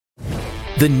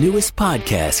The newest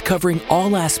podcast covering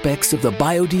all aspects of the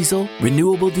biodiesel,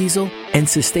 renewable diesel, and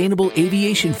sustainable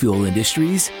aviation fuel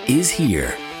industries is here.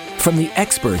 From the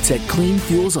experts at Clean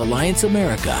Fuels Alliance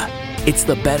America, it's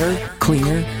the Better,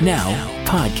 Cleaner, Now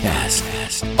podcast.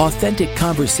 Authentic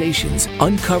conversations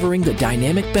uncovering the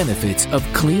dynamic benefits of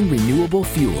clean, renewable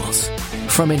fuels.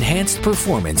 From enhanced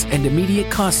performance and immediate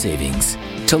cost savings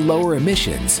to lower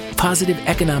emissions, positive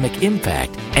economic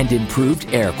impact, and improved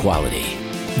air quality.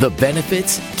 The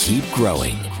benefits keep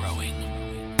growing.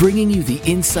 Bringing you the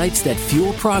insights that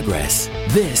fuel progress,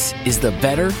 this is the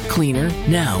Better, Cleaner,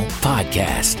 Now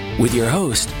podcast with your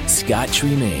host, Scott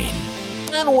Tremaine.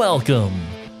 And welcome.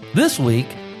 This week,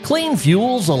 Clean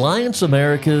Fuels Alliance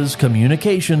America's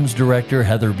Communications Director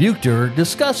Heather Buchter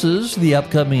discusses the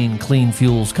upcoming Clean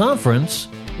Fuels Conference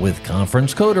with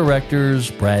conference co-directors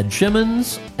Brad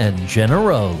Shimmons and Jenna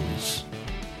Rose.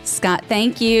 Scott,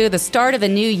 thank you. The start of a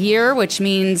new year, which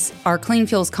means our Clean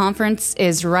Fuels Conference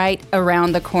is right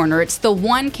around the corner. It's the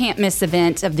one can't-miss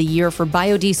event of the year for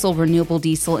biodiesel, renewable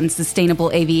diesel, and sustainable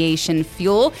aviation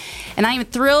fuel. And I am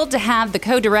thrilled to have the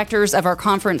co-directors of our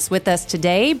conference with us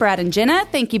today, Brad and Jenna.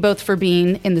 Thank you both for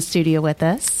being in the studio with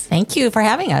us. Thank you for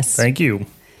having us. Thank you.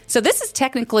 So this is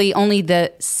technically only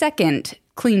the second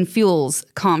Clean Fuels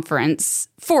Conference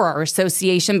for our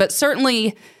association, but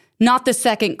certainly not the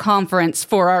second conference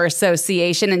for our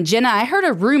association. And Jenna, I heard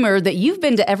a rumor that you've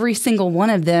been to every single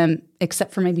one of them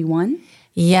except for maybe one.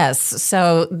 Yes.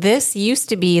 So this used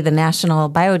to be the National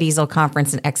Biodiesel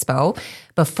Conference and Expo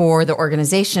before the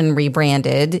organization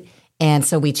rebranded. And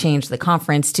so we changed the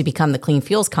conference to become the Clean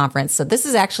Fuels Conference. So this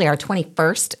is actually our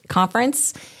 21st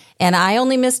conference. And I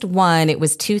only missed one. It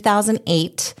was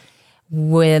 2008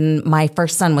 when my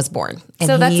first son was born. And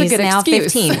so that's he's a good now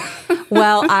excuse. 15.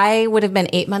 Well, I would have been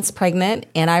 8 months pregnant.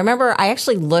 And I remember I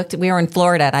actually looked, we were in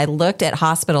Florida, and I looked at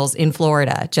hospitals in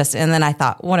Florida and then I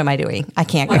thought, what am I doing? I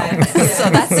can't go. So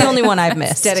that's the only one I've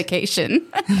missed. Dedication.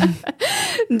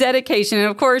 Dedication. And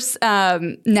of course,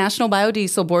 National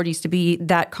Biodiesel Board used to be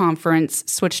that conference,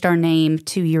 switched our name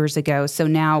 2 years ago. So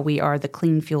now we are the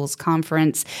Clean Fuels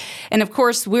Conference. And of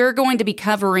course, we're going to be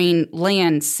covering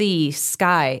land, sea,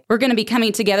 sky. We're going to be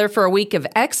coming together for a week of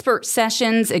expert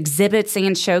sessions, exhibits,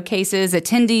 and showcases.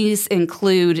 Attendees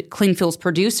include clean fuels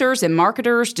producers and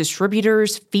marketers,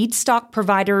 distributors, feedstock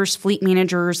providers, fleet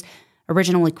managers,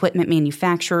 original equipment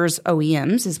manufacturers,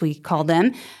 OEMs, as we call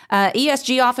them,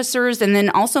 ESG officers, and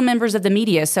then also members of the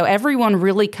media. So everyone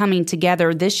really coming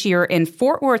together this year in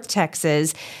Fort Worth,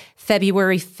 Texas,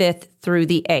 February 5th through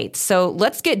the 8th. So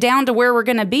let's get down to where we're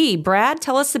going to be. Brad,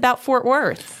 tell us about Fort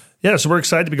Worth. Yeah, so we're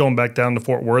excited to be going back down to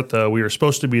Fort Worth. We were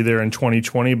supposed to be there in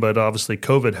 2020, but obviously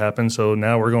COVID happened, so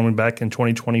now we're going back in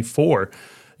 2024.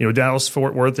 You know,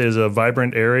 Dallas-Fort Worth is a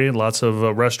vibrant area, lots of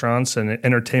restaurants and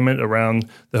entertainment around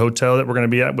the hotel that we're going to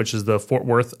be at, which is the Fort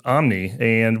Worth Omni,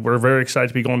 and we're very excited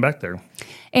to be going back there.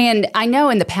 And I know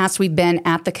in the past we've been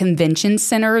at the convention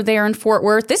center there in Fort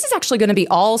Worth. This is actually going to be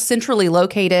all centrally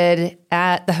located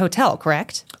at the hotel,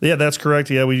 correct? Yeah, that's correct.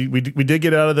 Yeah, we did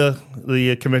get out of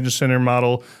the convention center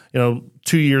model,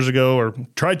 2 years ago, or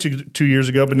tried to 2 years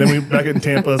ago, but then we back in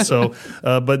Tampa. So,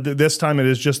 but this time it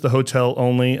is just the hotel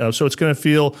only. So it's going to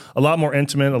feel a lot more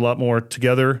intimate, a lot more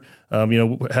together.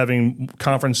 Having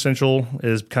Conference Central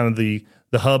is kind of the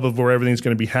hub of where everything's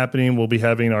going to be happening. We'll be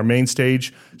having our main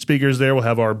stage speakers there. We'll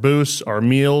have our booths, our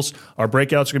meals, our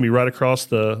breakouts are going to be right across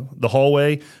the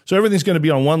hallway. So everything's going to be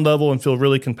on one level and feel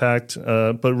really compact,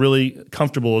 but really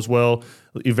comfortable as well.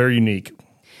 Very unique.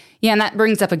 Yeah, and that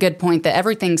brings up a good point that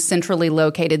everything's centrally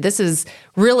located. This is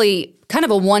really kind of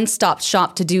a one-stop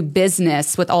shop to do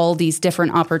business with all these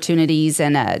different opportunities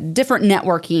and different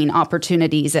networking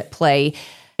opportunities at play.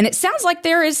 And it sounds like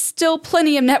there is still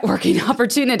plenty of networking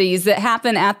opportunities that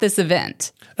happen at this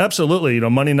event. Absolutely.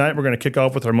 Monday night, we're going to kick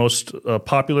off with our most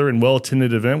popular and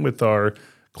well-attended event with our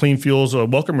Clean Fuels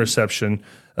welcome reception.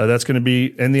 That's going to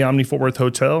be in the Omni Fort Worth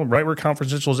Hotel, right where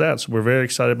Conference Central is at. So we're very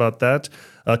excited about that.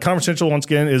 Conference Central, once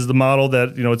again, is the model that,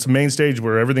 it's the main stage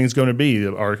where everything's going to be.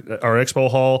 Our expo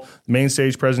hall, main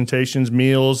stage presentations,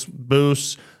 meals,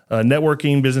 booths,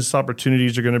 networking, business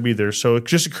opportunities are going to be there. So it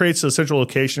just creates a central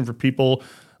location for people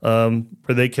where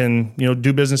they can,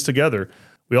 do business together.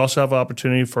 We also have an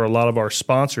opportunity for a lot of our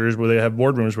sponsors where they have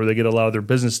boardrooms where they get a lot of their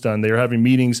business done. They are having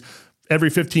meetings every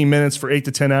 15 minutes for 8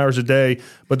 to 10 hours a day,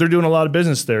 but they're doing a lot of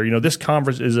business there. This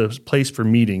conference is a place for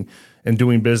meeting and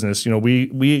doing business.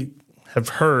 We have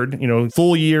heard,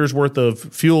 full year's worth of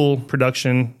fuel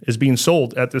production is being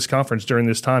sold at this conference during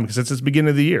this time because it's the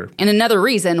beginning of the year. And another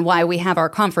reason why we have our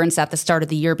conference at the start of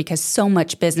the year, because so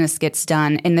much business gets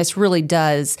done, and this really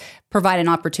does provide an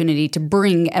opportunity to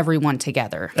bring everyone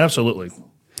together. Absolutely.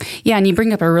 Yeah, and you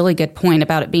bring up a really good point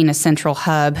about it being a central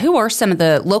hub. Who are some of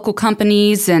the local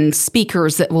companies and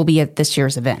speakers that will be at this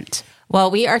year's event? Well,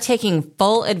 we are taking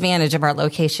full advantage of our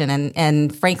location.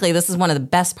 And frankly, this is one of the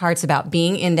best parts about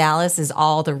being in Dallas is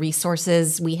all the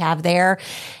resources we have there.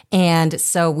 And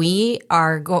so we've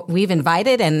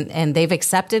invited and they've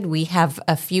accepted. We have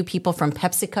a few people from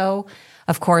PepsiCo,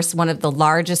 of course, one of the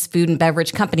largest food and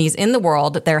beverage companies in the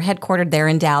world. They're headquartered there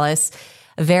in Dallas,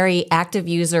 a very active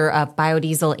user of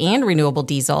biodiesel and renewable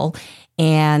diesel.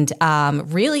 And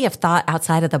really have thought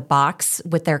outside of the box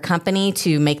with their company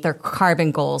to make their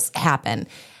carbon goals happen.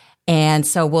 And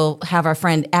so we'll have our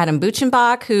friend Adam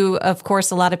Buchenbach, who, of course,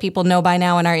 a lot of people know by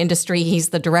now in our industry. He's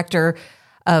the director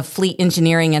of fleet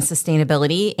engineering and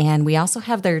sustainability. And we also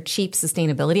have their chief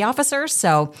sustainability officer.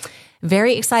 So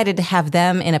very excited to have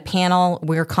them in a panel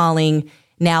we're calling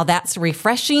Now That's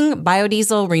Refreshing,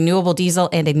 Biodiesel, Renewable Diesel,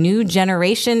 and a New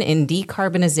Generation in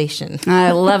Decarbonization.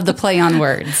 I love the play on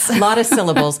words. A lot of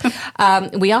syllables.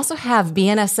 We also have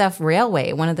BNSF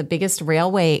Railway, one of the biggest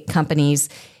railway companies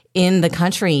in the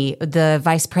country. The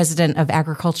Vice President of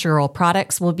Agricultural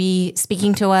Products will be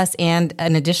speaking to us, and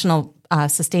an additional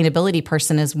sustainability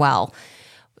person as well.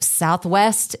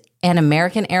 Southwest and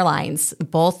American Airlines,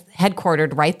 both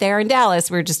headquartered right there in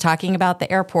Dallas. We were just talking about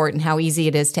the airport and how easy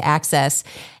it is to access.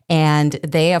 And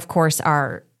they, of course,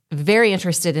 are very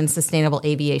interested in sustainable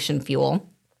aviation fuel.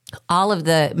 All of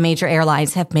the major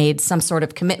airlines have made some sort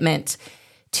of commitment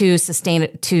to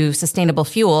sustainable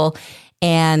fuel.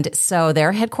 And so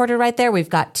they're headquartered right there. We've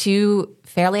got two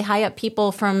fairly high up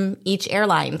people from each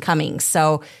airline coming.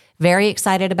 So very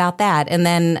excited about that. And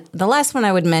then the last one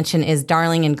I would mention is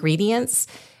Darling Ingredients,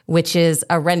 which is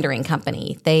a rendering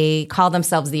company. They call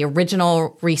themselves the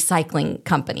original recycling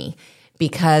company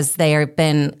because they have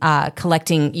been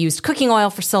collecting used cooking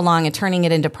oil for so long and turning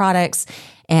it into products.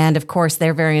 And of course,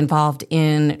 they're very involved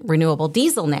in renewable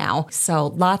diesel now. So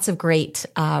lots of great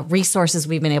resources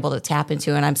we've been able to tap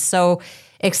into. And I'm so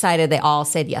excited they all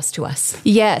said yes to us.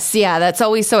 Yes, yeah, that's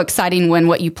always so exciting when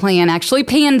what you plan actually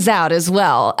pans out as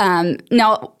well.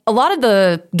 Now, a lot of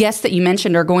the guests that you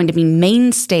mentioned are going to be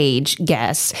main stage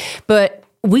guests, but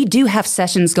we do have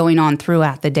sessions going on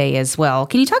throughout the day as well.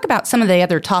 Can you talk about some of the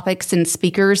other topics and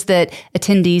speakers that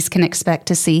attendees can expect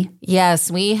to see?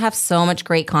 Yes, we have so much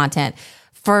great content.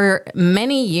 For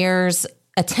many years,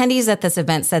 attendees at this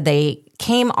event said they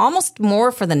came almost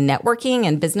more for the networking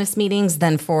and business meetings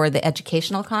than for the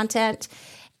educational content.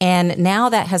 And now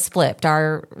that has flipped.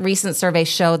 Our recent surveys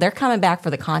show they're coming back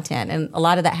for the content. And a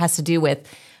lot of that has to do with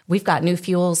we've got new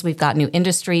fuels, we've got new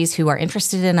industries who are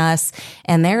interested in us,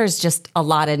 and there is just a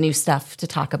lot of new stuff to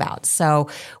talk about. So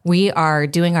we are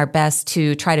doing our best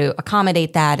to try to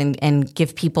accommodate that and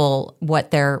give people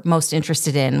what they're most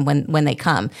interested in when they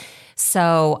come.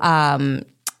 So,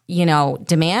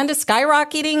 demand is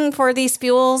skyrocketing for these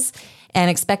fuels and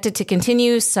expected to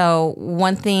continue. So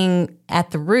one thing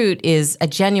at the root is a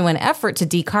genuine effort to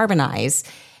decarbonize.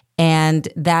 And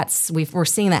we're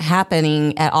seeing that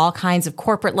happening at all kinds of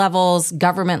corporate levels,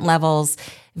 government levels.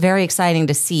 Very exciting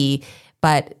to see.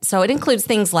 But so it includes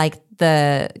things like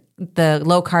the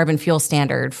low carbon fuel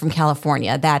standard from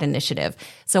California, that initiative.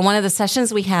 So one of the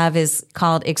sessions we have is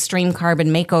called Extreme Carbon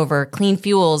Makeover, Clean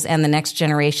Fuels and the Next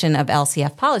Generation of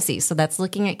LCF Policies. So that's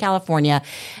looking at California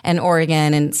and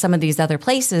Oregon and some of these other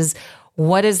places.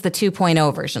 What does the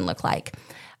 2.0 version look like?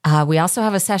 We also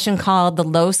have a session called The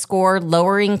Low Score,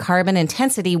 Lowering Carbon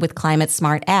Intensity with Climate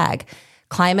Smart Ag.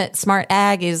 Climate smart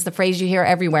ag is the phrase you hear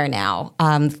everywhere now.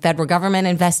 Federal government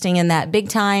investing in that big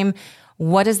time.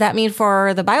 What does that mean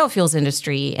for the biofuels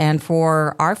industry and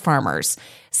for our farmers?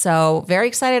 So very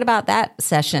excited about that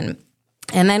session.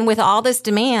 And then with all this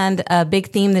demand, a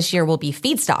big theme this year will be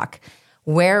feedstock.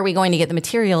 Where are we going to get the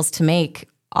materials to make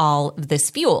all of this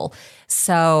fuel?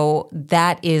 So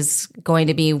that is going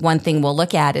to be one thing we'll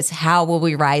look at is how will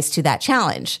we rise to that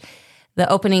challenge? The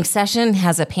opening session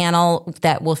has a panel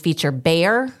that will feature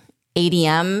Bayer,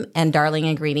 ADM, and Darling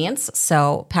Ingredients,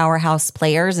 so powerhouse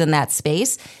players in that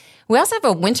space. We also have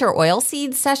a winter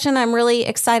oilseed session I'm really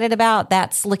excited about.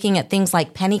 That's looking at things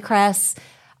like pennycress,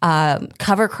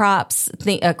 cover crops,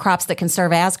 crops that can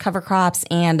serve as cover crops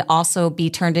and also be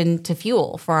turned into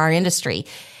fuel for our industry.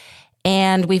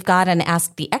 And we've got an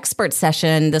Ask the Expert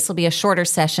session. This will be a shorter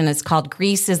session. It's called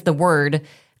Grease is the Word,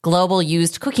 Global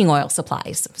Used Cooking Oil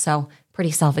Supplies. So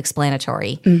pretty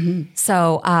self-explanatory. Mm-hmm.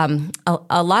 So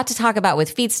a lot to talk about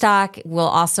with feedstock. We'll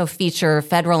also feature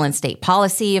federal and state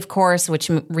policy, of course, which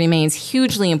remains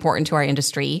hugely important to our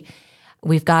industry.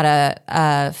 We've got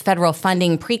a federal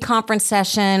funding pre-conference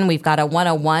session. We've got a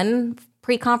 101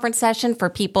 pre-conference session for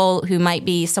people who might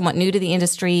be somewhat new to the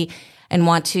industry and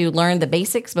want to learn the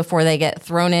basics before they get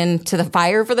thrown into the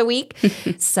fire for the week.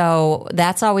 So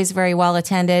that's always very well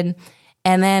attended.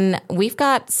 And then we've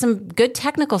got some good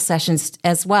technical sessions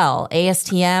as well.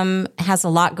 ASTM has a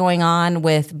lot going on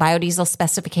with biodiesel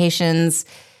specifications,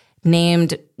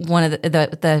 named one of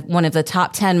the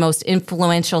top 10 most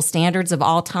influential standards of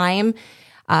all time.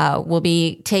 We'll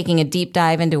be taking a deep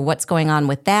dive into what's going on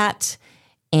with that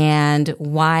and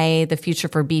why the future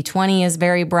for B20 is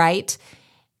very bright.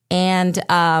 And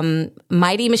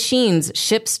Mighty Machines,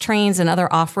 ships, trains, and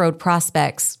other off-road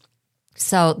prospects.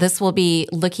 So this will be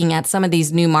looking at some of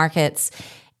these new markets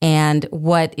and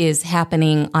what is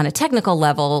happening on a technical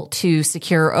level to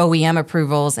secure OEM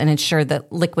approvals and ensure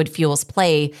that liquid fuels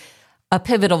play a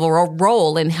pivotal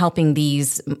role in helping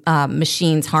these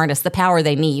machines harness the power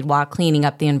they need while cleaning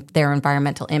up their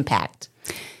environmental impact.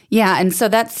 Yeah, and so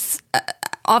that's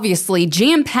obviously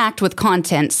jam-packed with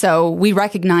content. So we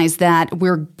recognize that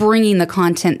we're bringing the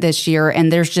content this year,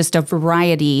 and there's just a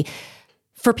variety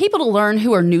for people to learn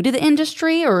who are new to the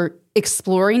industry or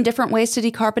exploring different ways to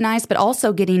decarbonize, but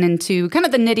also getting into kind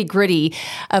of the nitty-gritty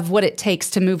of what it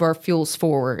takes to move our fuels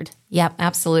forward. Yep,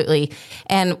 absolutely.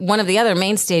 And one of the other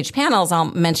main stage panels I'll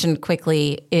mention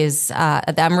quickly is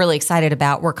that I'm really excited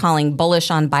about. We're calling Bullish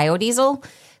on Biodiesel.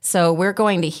 So we're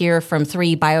going to hear from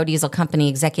 3 biodiesel company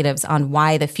executives on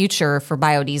why the future for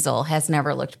biodiesel has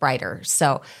never looked brighter.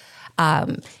 So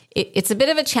it's a bit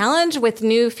of a challenge with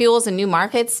new fuels and new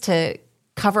markets to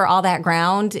cover all that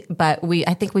ground, but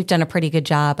I think we've done a pretty good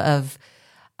job of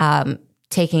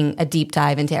taking a deep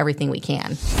dive into everything we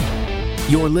can.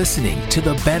 You're listening to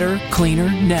the Better, Cleaner,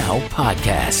 Now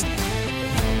podcast.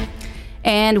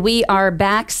 And we are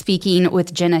back speaking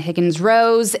with Jenna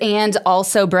Higgins-Rose and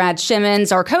also Brad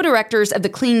Shimmons, our co-directors of the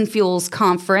Clean Fuels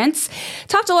Conference.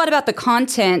 Talked a lot about the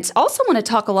content. Also want to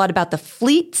talk a lot about the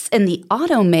fleets and the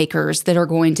automakers that are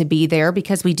going to be there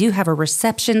because we do have a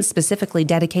reception specifically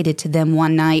dedicated to them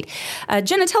one night.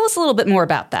 Jenna, tell us a little bit more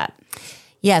about that.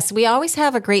 Yes, we always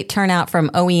have a great turnout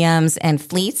from OEMs and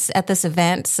fleets at this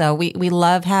event, so we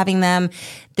love having them.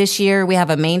 This year, we have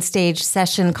a main stage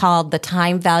session called The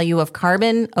Time Value of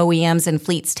Carbon. OEMs and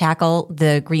fleets tackle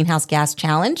the Greenhouse Gas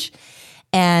Challenge.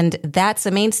 And that's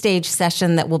a main stage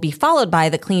session that will be followed by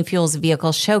the Clean Fuels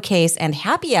Vehicle Showcase and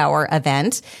Happy Hour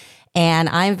event. And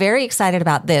I'm very excited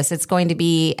about this. It's going to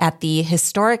be at the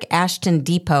historic Ashton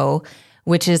Depot,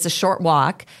 which is a short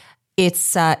walk. It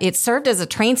served as a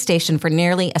train station for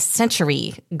nearly a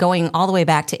century, going all the way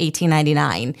back to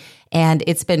 1899. And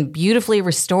it's been beautifully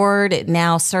restored. It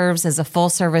now serves as a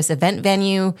full-service event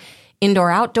venue,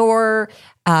 indoor-outdoor.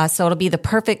 So it'll be the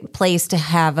perfect place to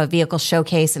have a vehicle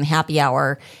showcase and happy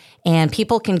hour. And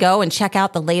people can go and check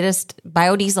out the latest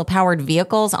biodiesel-powered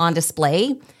vehicles on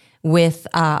display with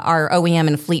our OEM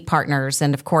and fleet partners.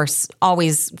 And of course,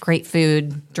 always great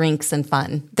food, drinks, and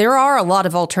fun. There are a lot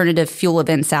of alternative fuel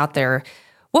events out there.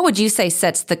 What would you say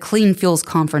sets the Clean Fuels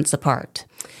Conference apart?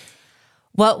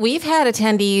 Well, we've had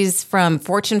attendees from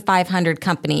Fortune 500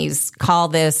 companies call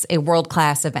this a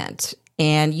world-class event.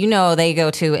 And they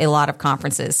go to a lot of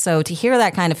conferences. So to hear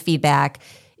that kind of feedback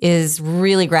is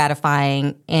really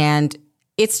gratifying. And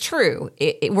it's true.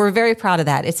 We're very proud of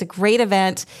that. It's a great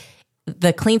event.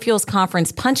 The Clean Fuels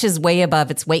Conference punches way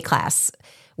above its weight class.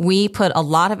 We put a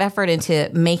lot of effort into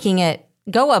making it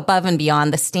go above and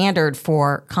beyond the standard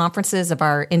for conferences of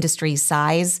our industry's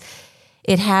size.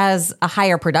 It has a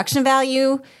higher production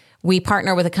value. We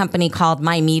partner with a company called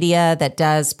My Media that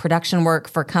does production work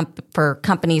for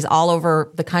companies all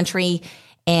over the country.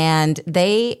 And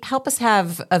they help us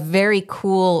have a very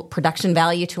cool production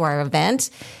value to our event.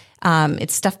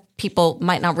 It's stuff people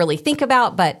might not really think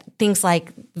about, but things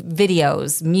like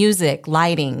videos, music,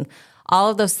 lighting,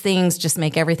 all of those things just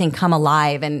make everything come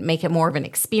alive and make it more of an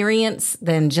experience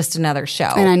than just another show.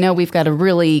 And I know we've got a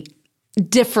really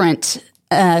different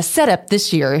setup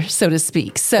this year, so to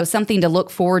speak. So something to look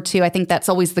forward to. I think that's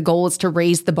always the goal, is to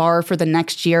raise the bar for the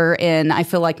next year. And I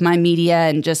feel like My Media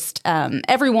and just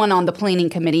everyone on the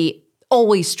planning committee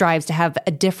always strives to have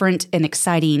a different and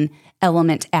exciting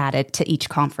element added to each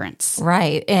conference.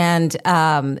 Right. And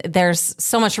there's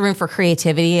so much room for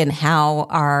creativity in how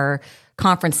our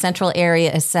conference central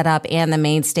area is set up and the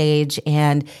main stage.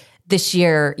 And this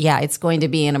year, it's going to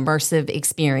be an immersive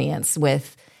experience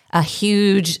with a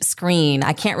huge screen.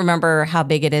 I can't remember how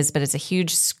big it is, but it's a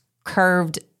huge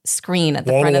curved screen at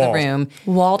the front of the room.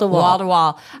 Wall to wall. Wall to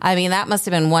wall. I mean, that must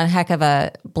have been one heck of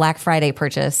a Black Friday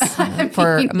purchase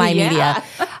for My Media.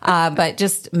 But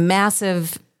just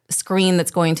massive screen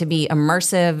that's going to be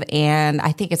immersive, and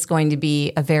I think it's going to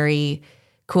be a very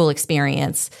cool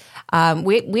experience.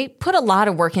 We put a lot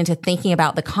of work into thinking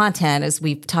about the content, as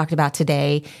we've talked about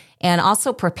today, and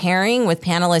also preparing with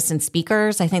panelists and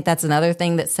speakers. I think that's another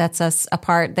thing that sets us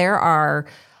apart. There are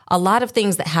a lot of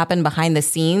things that happen behind the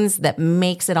scenes that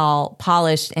makes it all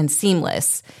polished and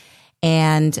seamless.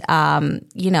 And,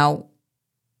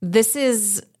 this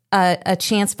is a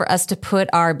chance for us to put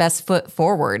our best foot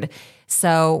forward.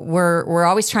 So we're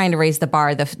always trying to raise the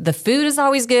bar. The food is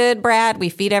always good, Brad. We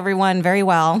feed everyone very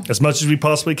well. As much as we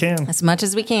possibly can. As much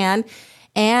as we can.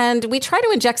 And we try to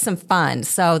inject some fun.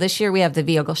 So this year we have the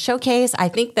Vehicle Showcase. I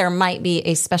think there might be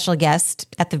a special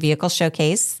guest at the Vehicle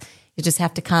Showcase. You just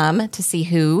have to come to see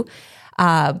who.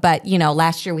 But,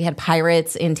 last year we had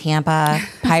pirates in Tampa,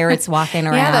 pirates walking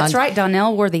around. Yeah, that's right.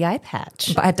 Donnell wore the eye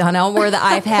patch. Donnell wore the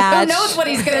eye patch. Who knows what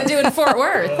he's going to do in Fort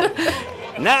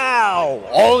Worth? Now,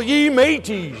 all ye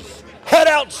mateys, head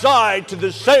outside to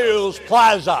the Sales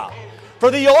Plaza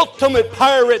for the ultimate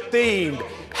pirate-themed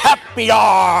Happy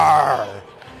Hour.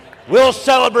 We'll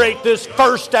celebrate this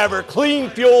first ever Clean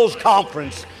Fuels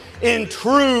Conference in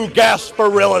true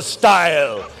Gasparilla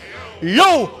style.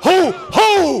 Yo, ho,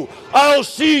 ho! I'll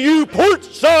see you port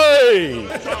side!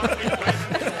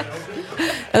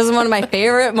 That was one of my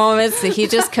favorite moments that he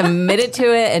just committed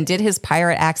to it and did his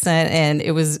pirate accent, and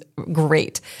it was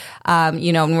great. When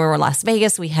we were in Las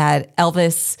Vegas, we had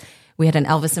Elvis. We had an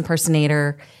Elvis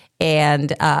impersonator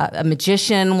and a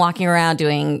magician walking around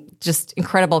doing just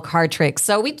incredible card tricks.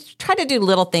 So we try to do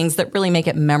little things that really make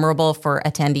it memorable for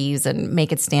attendees and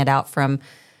make it stand out from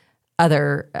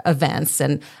other events.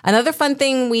 And another fun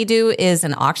thing we do is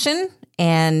an auction,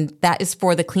 and that is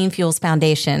for the Clean Fuels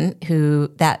Foundation,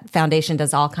 that foundation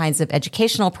does all kinds of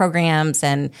educational programs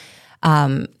and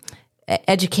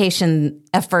education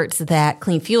efforts that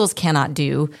Clean Fuels cannot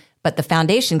do, but the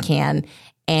foundation can.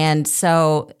 And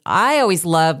so I always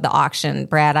love the auction,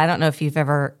 Brad. I don't know if you've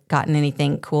ever gotten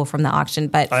anything cool from the auction,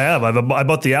 but I have. I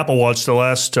bought the Apple Watch the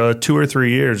last 2 or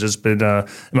 3 years. It's been, and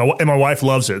my wife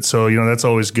loves it, so that's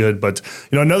always good. But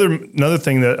another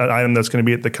thing an item that's going to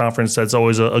be at the conference that's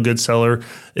always a good seller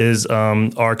is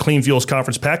our Clean Fuels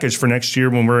Conference package for next year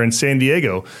when we're in San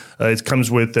Diego. It comes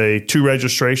with 2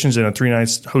 registrations and a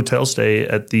 3-night hotel stay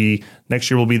at next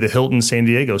year will be the Hilton San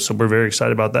Diego. So we're very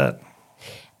excited about that.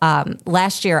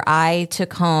 Last year, I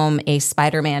took home a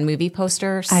Spider-Man movie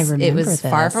poster. I remember It was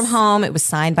Far From Home. It was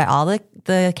signed by all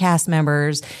the cast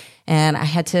members. And I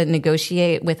had to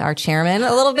negotiate with our chairman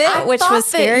a little bit, which was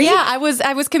scary. I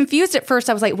was confused at first.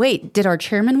 I was like, wait, did our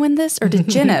chairman win this or did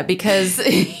Jenna? Because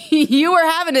you were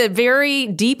having a very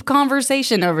deep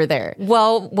conversation over there.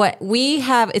 Well, what we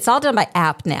have, it's all done by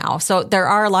app now. So there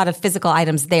are a lot of physical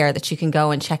items there that you can go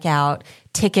and check out,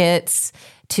 tickets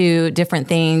to different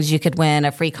things. You could win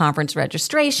a free conference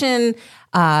registration.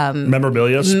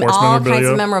 Memorabilia, sports all memorabilia. Kinds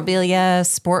of memorabilia.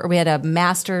 We had a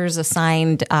Masters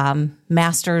assigned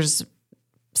Masters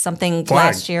something flag.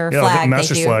 last year. Yeah, flag.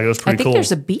 Masters flag. It was pretty I think cool.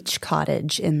 there's a beach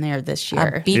cottage in there this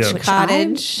year. A beach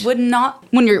cottage. I would not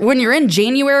when you're in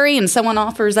January and someone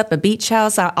offers up a beach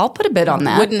house. I'll put a bid on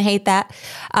that. Wouldn't hate that.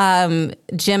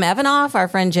 Jim Evanoff, our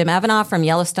friend Jim Evanoff from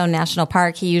Yellowstone National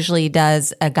Park, he usually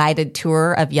does a guided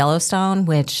tour of Yellowstone,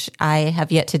 which I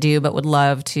have yet to do, but would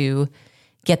love to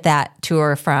get that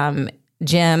tour from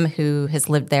Jim, who has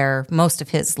lived there most of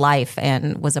his life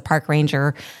and was a park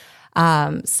ranger.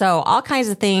 So all kinds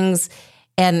of things.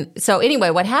 And so anyway,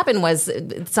 what happened was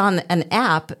it's on an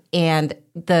app and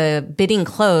the bidding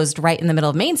closed right in the middle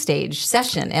of main stage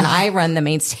session. And I run the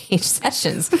main stage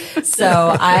sessions.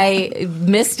 So I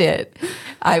missed it.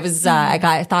 I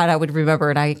thought I would remember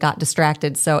and I got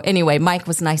distracted. So anyway, Mike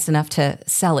was nice enough to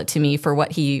sell it to me for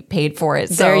what he paid for it.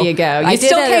 So there you go. You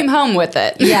still came home with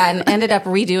it. Yeah, and ended up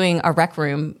redoing a rec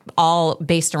room all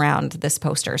based around this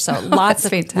poster. So lots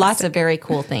of very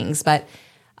cool things. But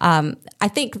I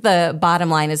think the bottom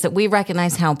line is that we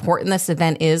recognize how important this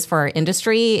event is for our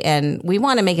industry, and we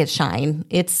want to make it shine.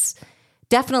 It's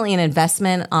definitely an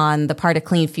investment on the part of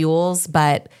Clean Fuels,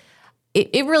 but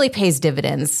it really pays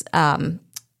dividends.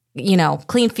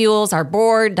 Clean Fuels, our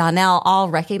board, Donnell, all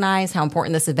recognize how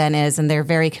important this event is, and they're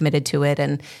very committed to it.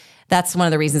 And that's one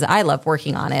of the reasons I love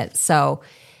working on it. So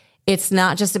it's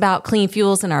not just about Clean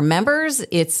Fuels and our members.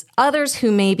 It's others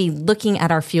who may be looking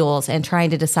at our fuels and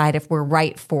trying to decide if we're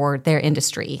right for their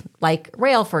industry, like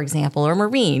rail, for example, or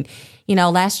marine.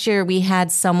 Last year we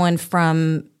had someone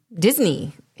from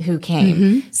Disney who came.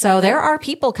 Mm-hmm. So there are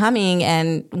people coming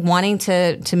and wanting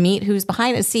to meet who's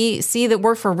behind it, see that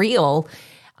we're for real.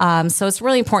 So it's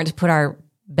really important to put our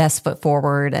best foot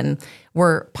forward, and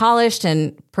we're polished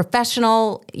and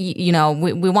professional. We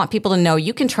want people to know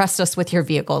you can trust us with your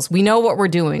vehicles. We know what we're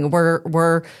doing.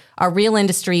 We're a real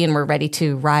industry, and we're ready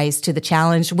to rise to the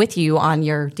challenge with you on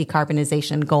your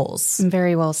decarbonization goals.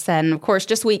 Very well said. And of course,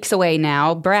 just weeks away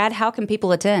now. Brad, how can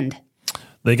people attend?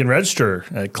 They can register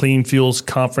at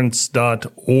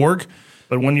cleanfuelsconference.org.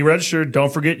 But when you register,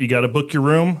 don't forget, you got to book your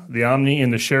room. The Omni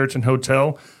and the Sheraton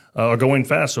Hotel are going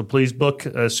fast, so please book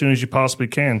as soon as you possibly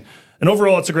can. And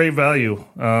overall, it's a great value.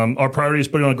 Our priority is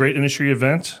putting on a great industry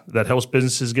event that helps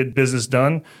businesses get business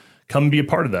done. Come and be a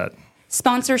part of that.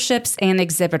 Sponsorships and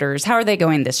exhibitors, how are they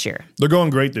going this year? They're going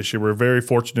great this year. We're very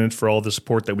fortunate for all the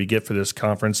support that we get for this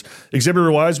conference.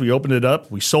 Exhibitor-wise, we opened it up.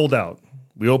 We sold out.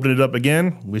 We opened it up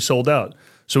again. We sold out.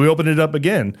 So we opened it up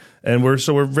again, and we're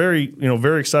very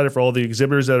excited for all the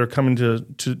exhibitors that are coming to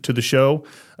the show.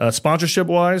 Sponsorship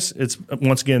wise, it's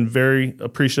once again very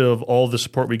appreciative of all the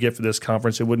support we get for this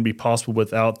conference. It wouldn't be possible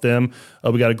without them.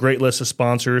 We got a great list of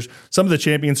sponsors. Some of the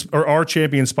champions or our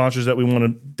champion sponsors that we want to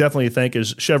definitely thank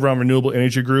is Chevron Renewable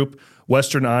Energy Group,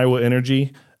 Western Iowa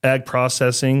Energy, Ag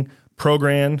Processing,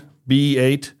 Progran,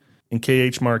 BE8, and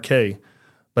KH Marquet.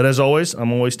 But as always,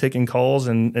 I'm always taking calls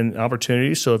and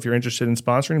opportunities. So if you're interested in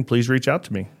sponsoring, please reach out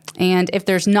to me. And if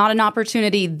there's not an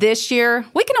opportunity this year,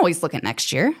 we can always look at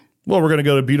next year. Well, we're going to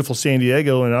go to beautiful San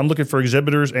Diego, and I'm looking for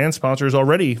exhibitors and sponsors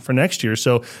already for next year.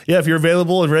 So, yeah, if you're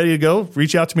available and ready to go,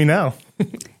 reach out to me now.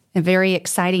 A very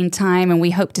exciting time, and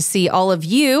we hope to see all of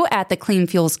you at the Clean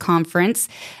Fuels Conference.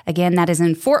 Again, that is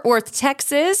in Fort Worth,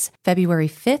 Texas, February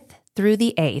 5th through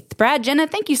the 8th. Brad, Jenna,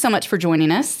 thank you so much for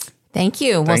joining us. Thank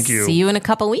you. Thank you. We'll see you in a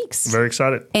couple weeks. Very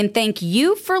excited. And thank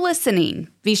you for listening.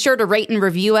 Be sure to rate and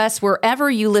review us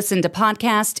wherever you listen to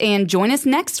podcasts, and join us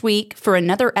next week for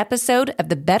another episode of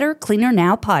the Better Cleaner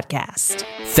Now podcast.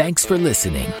 Thanks for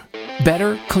listening.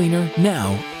 Better Cleaner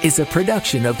Now is a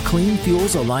production of Clean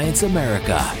Fuels Alliance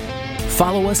America.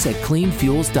 Follow us at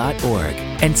cleanfuels.org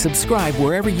and subscribe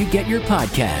wherever you get your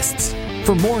podcasts.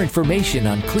 For more information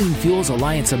on Clean Fuels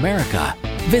Alliance America,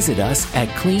 visit us at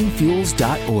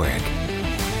cleanfuels.org.